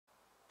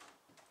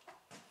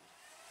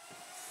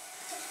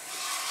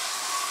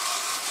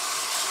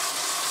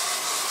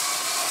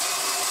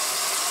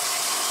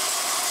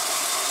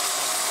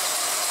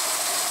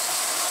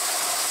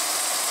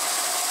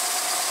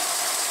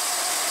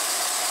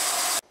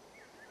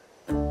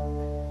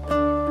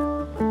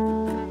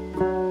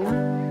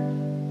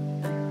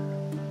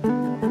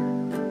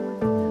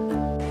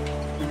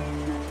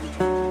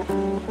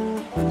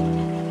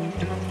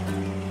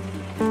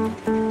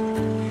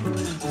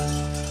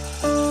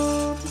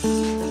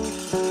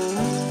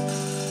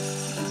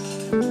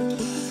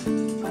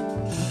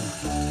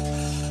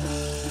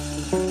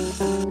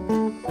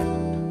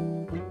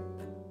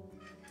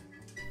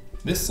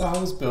saw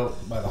was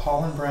built by the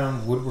Holland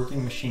Brown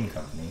Woodworking Machine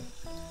Company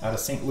out of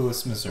St.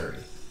 Louis, Missouri.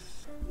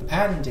 The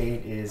patent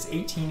date is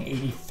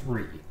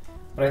 1883,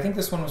 but I think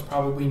this one was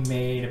probably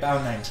made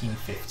about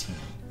 1915.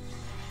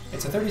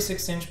 It's a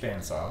 36-inch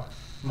bandsaw,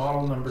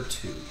 model number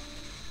 2.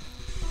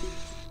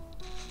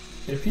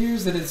 It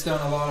appears that it's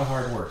done a lot of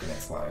hard work in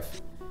its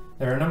life.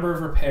 There are a number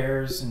of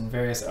repairs and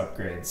various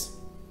upgrades.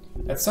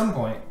 At some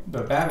point,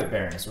 the babbitt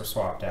bearings were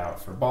swapped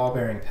out for ball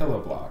bearing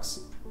pillow blocks,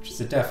 which is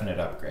a definite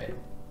upgrade.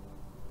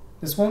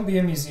 This won't be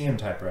a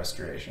museum-type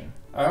restoration.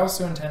 I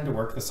also intend to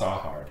work the saw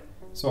hard,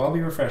 so I'll be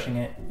refreshing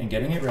it and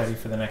getting it ready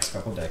for the next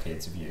couple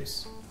decades of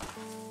use.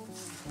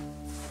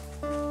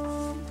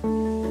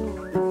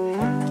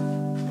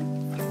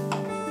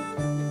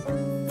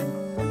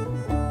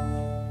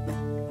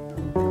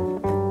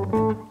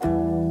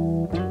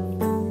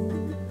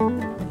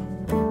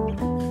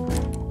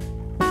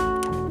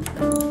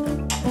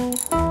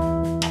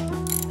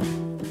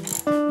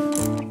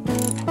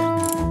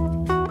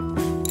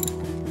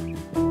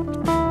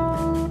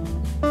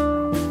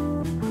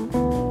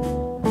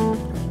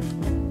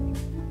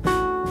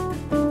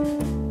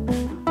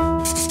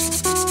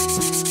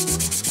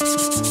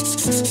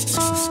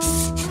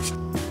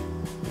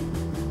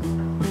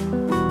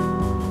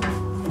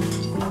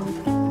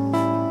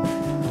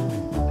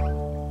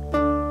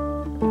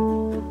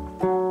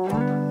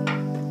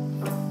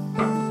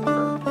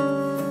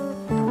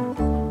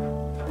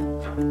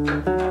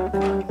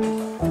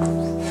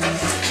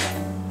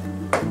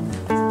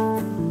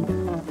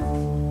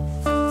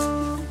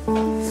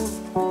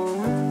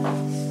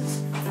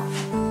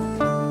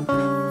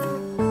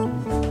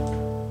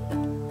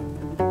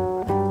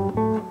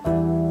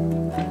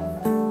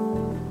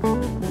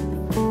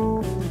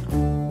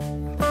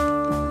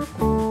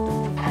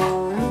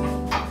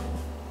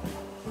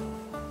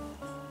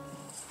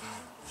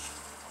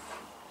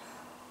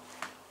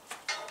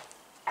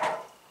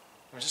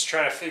 I'm just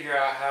trying to figure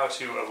out how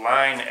to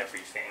align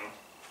everything.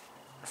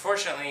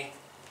 Unfortunately,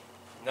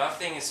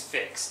 nothing is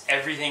fixed.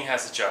 Everything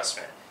has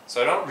adjustment.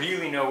 So I don't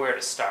really know where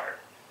to start.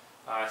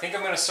 I think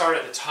I'm going to start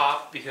at the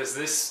top because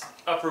this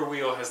upper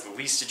wheel has the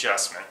least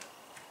adjustment.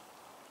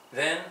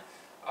 Then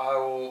I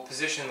will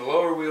position the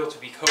lower wheel to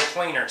be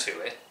coplanar to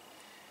it,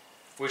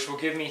 which will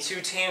give me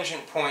 2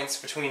 tangent points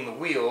between the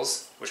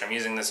wheels, which I'm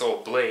using this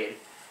old blade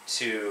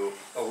to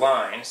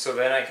align, so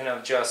then I can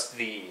adjust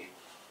the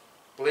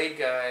blade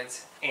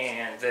guides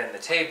and then the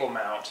table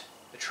mount,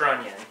 the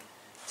trunnion,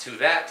 to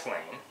that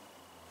plane.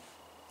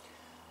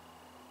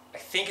 I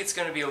think it's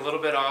going to be a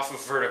little bit off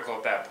of vertical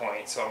at that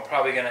point, so I'm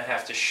probably going to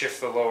have to shift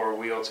the lower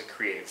wheel to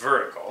create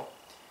vertical,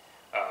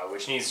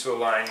 which needs to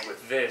align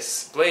with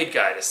this blade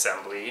guide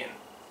assembly in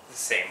the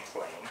same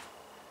plane,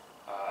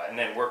 and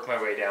then work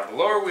my way down. The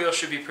lower wheel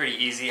should be pretty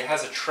easy. It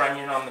has a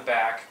trunnion on the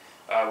back,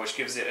 which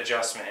gives it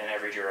adjustment in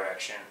every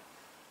direction.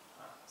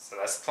 So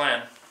that's the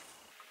plan.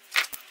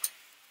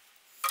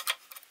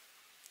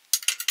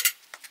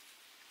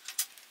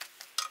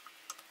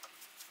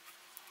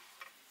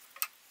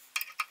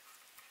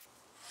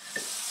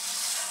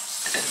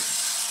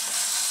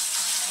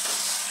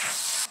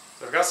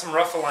 So I've got some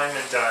rough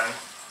alignment done,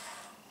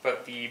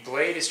 but the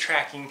blade is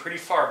tracking pretty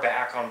far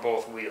back on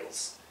both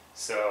wheels.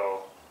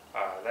 So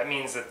that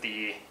means that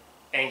the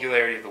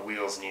angularity of the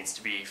wheels needs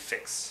to be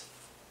fixed.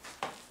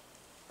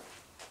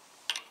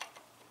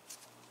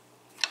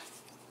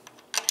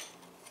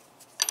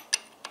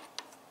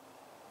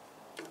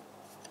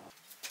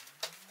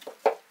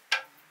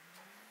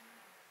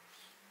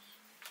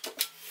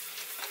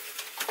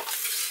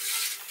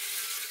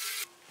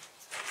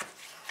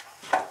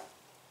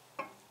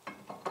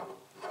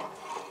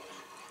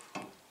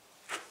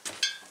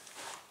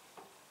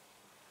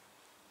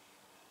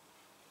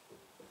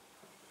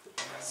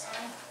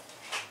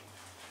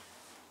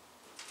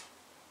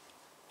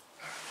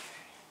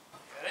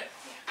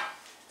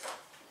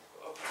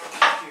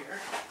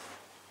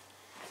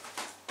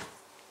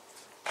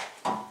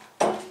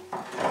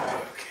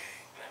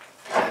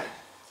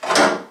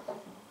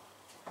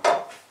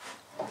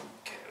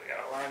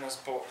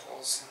 Bolt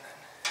holes and then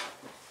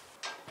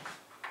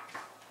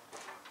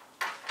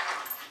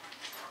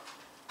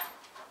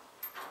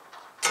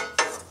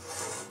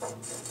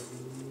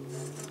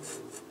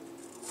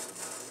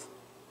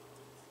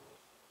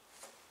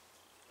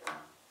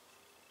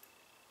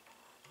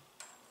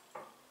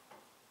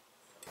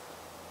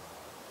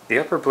the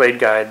upper blade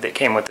guide that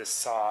came with this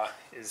saw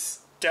is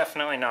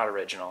definitely not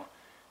original.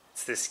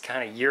 It's this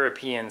kind of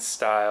European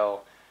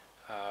style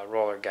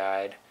roller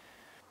guide.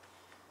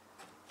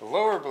 The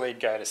lower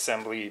blade guide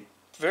assembly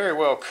very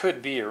well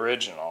could be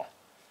original.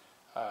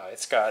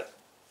 It's got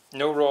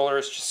no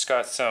rollers, just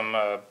got some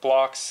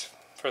blocks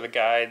for the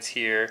guides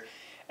here,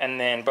 and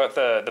then but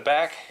the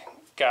back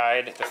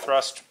guide, the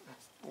thrust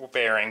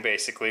bearing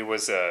basically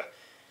was a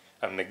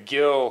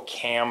McGill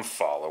cam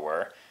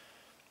follower.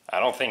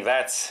 I don't think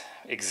that's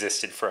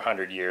existed for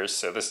 100 years,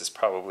 so this is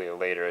probably a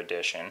later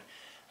addition.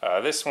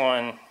 This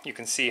one you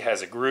can see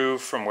has a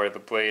groove from where the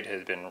blade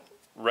has been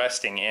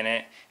resting in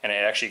it, and it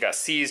actually got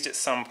seized at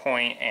some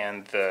point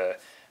and the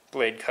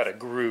blade cut a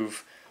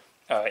groove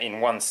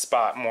in one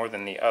spot more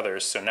than the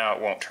others, so now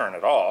it won't turn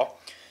at all.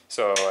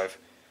 So I've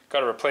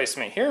got a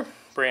replacement here,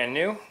 brand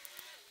new.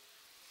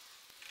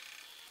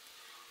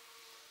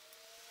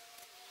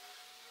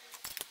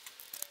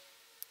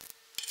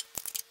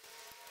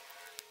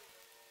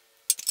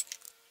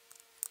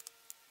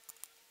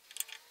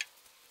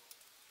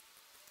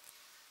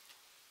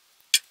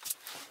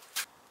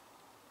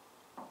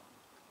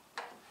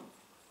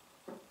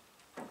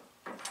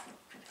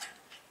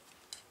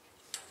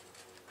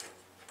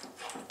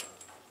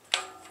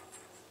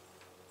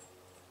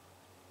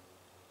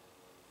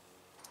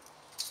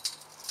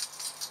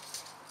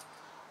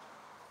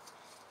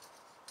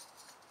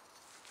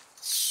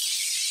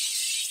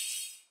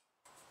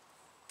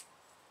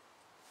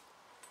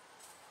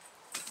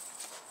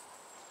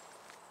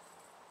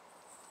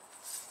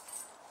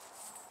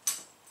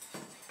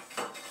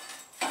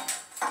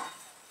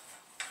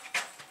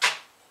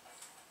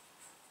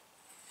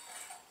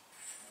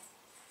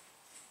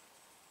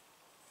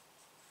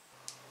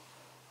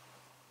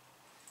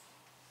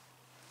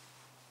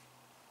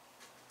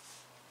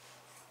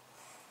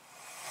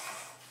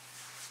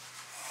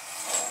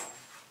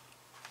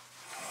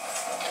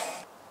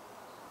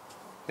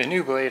 The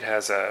new blade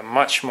has a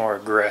much more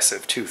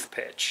aggressive tooth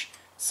pitch,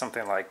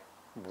 something like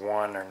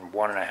 1 and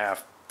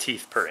 1.5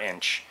 teeth per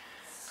inch.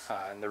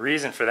 And the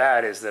reason for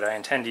that is that I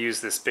intend to use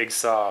this big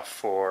saw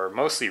for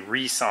mostly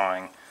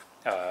resawing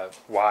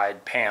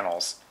wide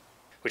panels,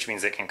 which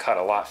means it can cut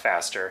a lot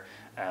faster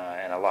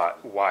and a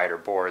lot wider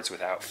boards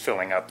without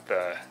filling up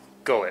the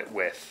gullet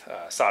with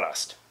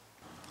sawdust.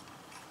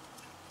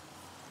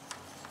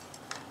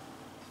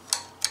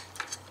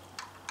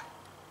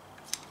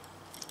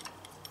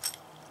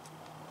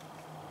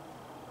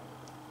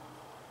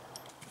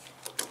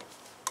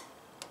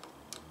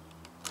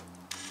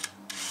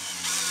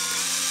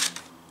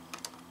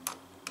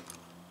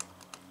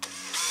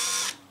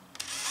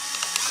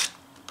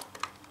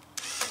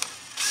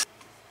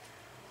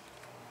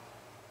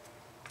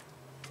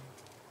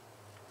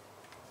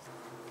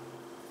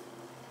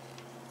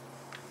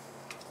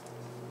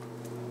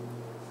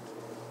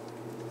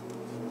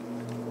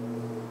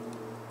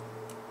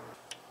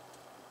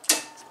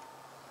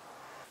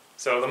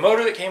 So the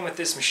motor that came with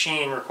this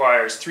machine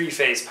requires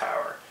 3-phase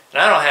power,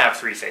 and I don't have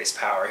 3-phase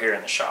power here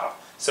in the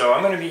shop. So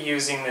I'm going to be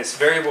using this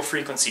variable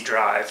frequency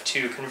drive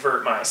to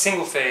convert my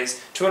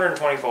single-phase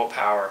 220 volt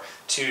power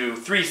to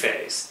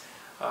 3-phase.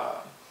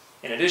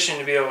 In addition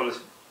to be able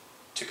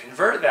to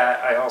convert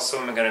that, I also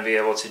am going to be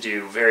able to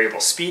do variable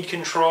speed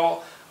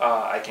control.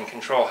 I can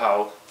control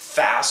how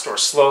fast or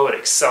slow it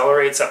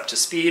accelerates up to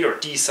speed or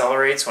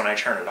decelerates when I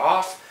turn it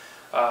off.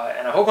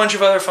 And a whole bunch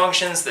of other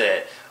functions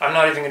that I'm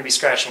not even going to be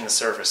scratching the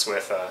surface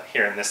with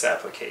here in this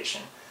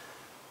application.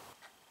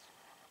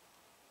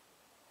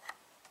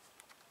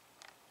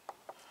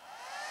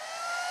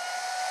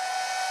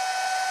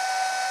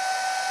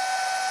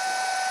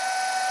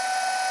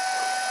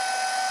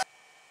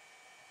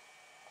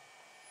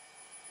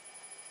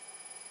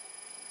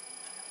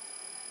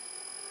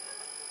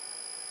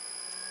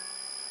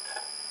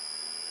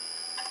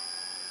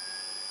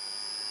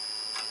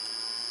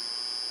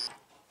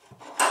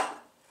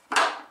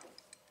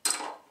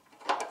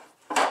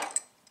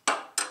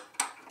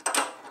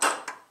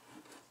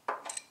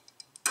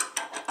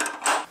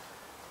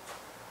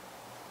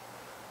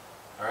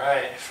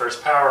 Alright,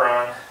 first power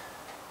on.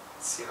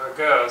 Let's see how it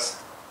goes.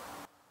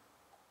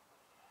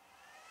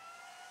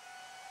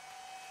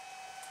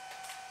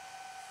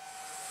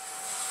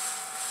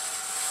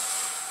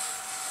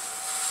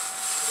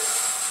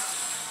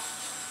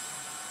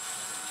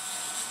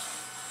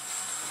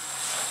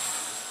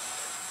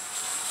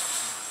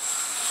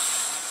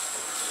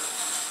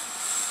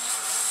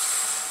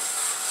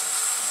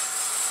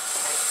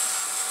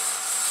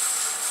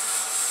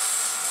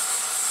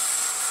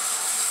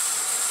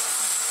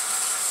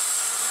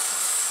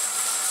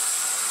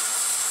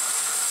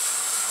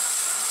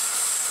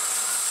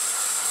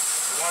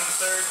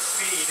 One-third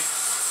speed.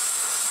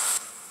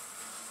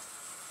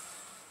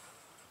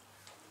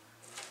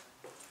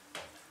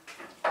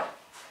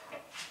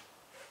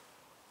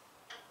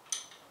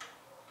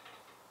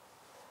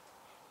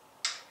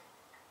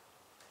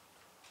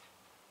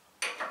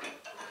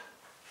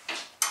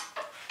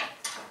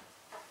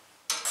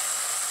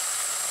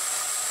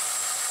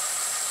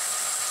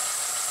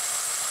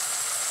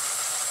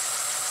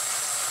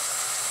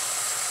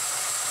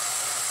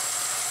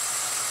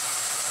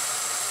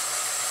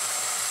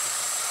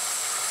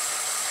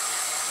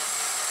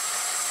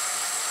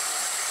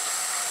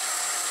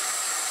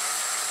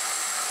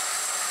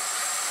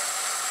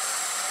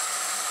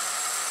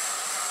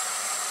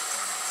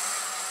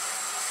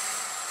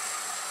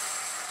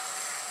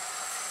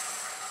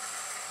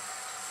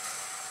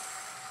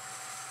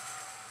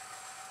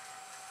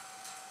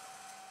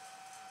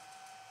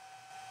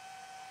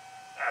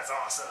 That's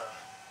awesome.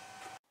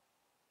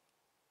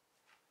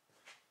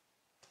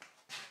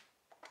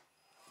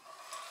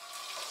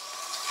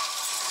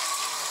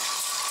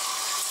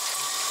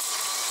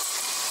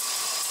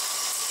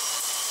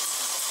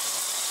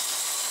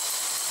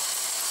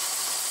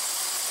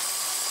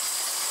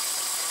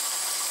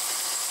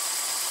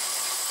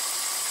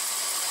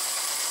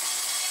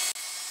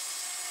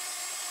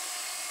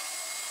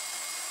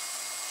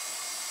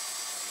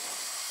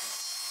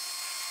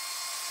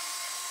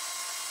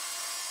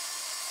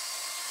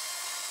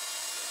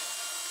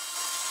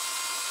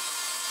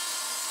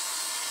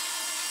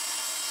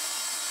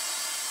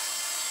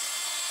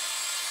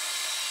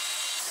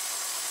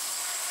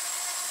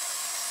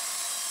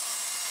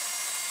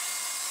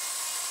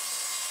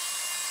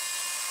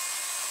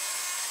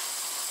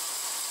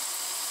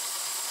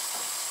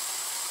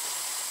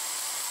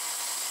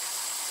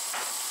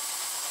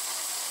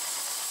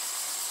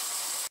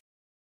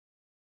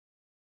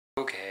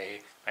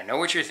 I know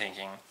what you're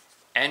thinking,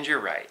 and you're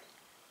right.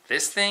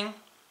 This thing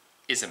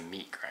is a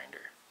meat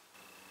grinder.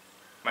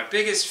 My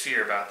biggest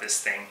fear about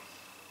this thing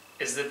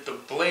is that the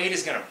blade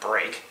is going to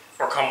break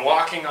or come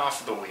walking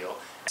off the wheel.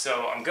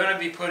 So I'm going to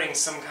be putting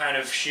some kind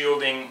of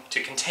shielding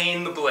to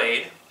contain the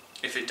blade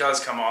if it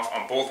does come off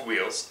on both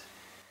wheels.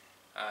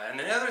 And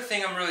the other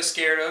thing I'm really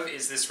scared of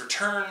is this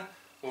return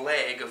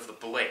leg of the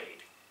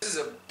blade. This is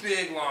a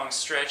big long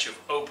stretch of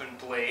open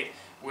blade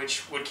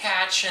which would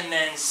catch and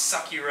then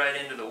suck you right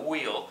into the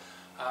wheel.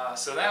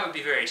 So that would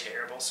be very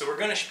terrible. So we're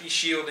going to be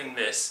shielding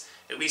this,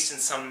 at least in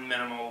some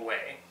minimal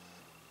way.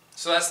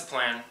 So that's the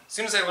plan. As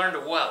soon as I learn to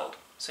weld,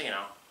 so you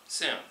know,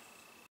 soon.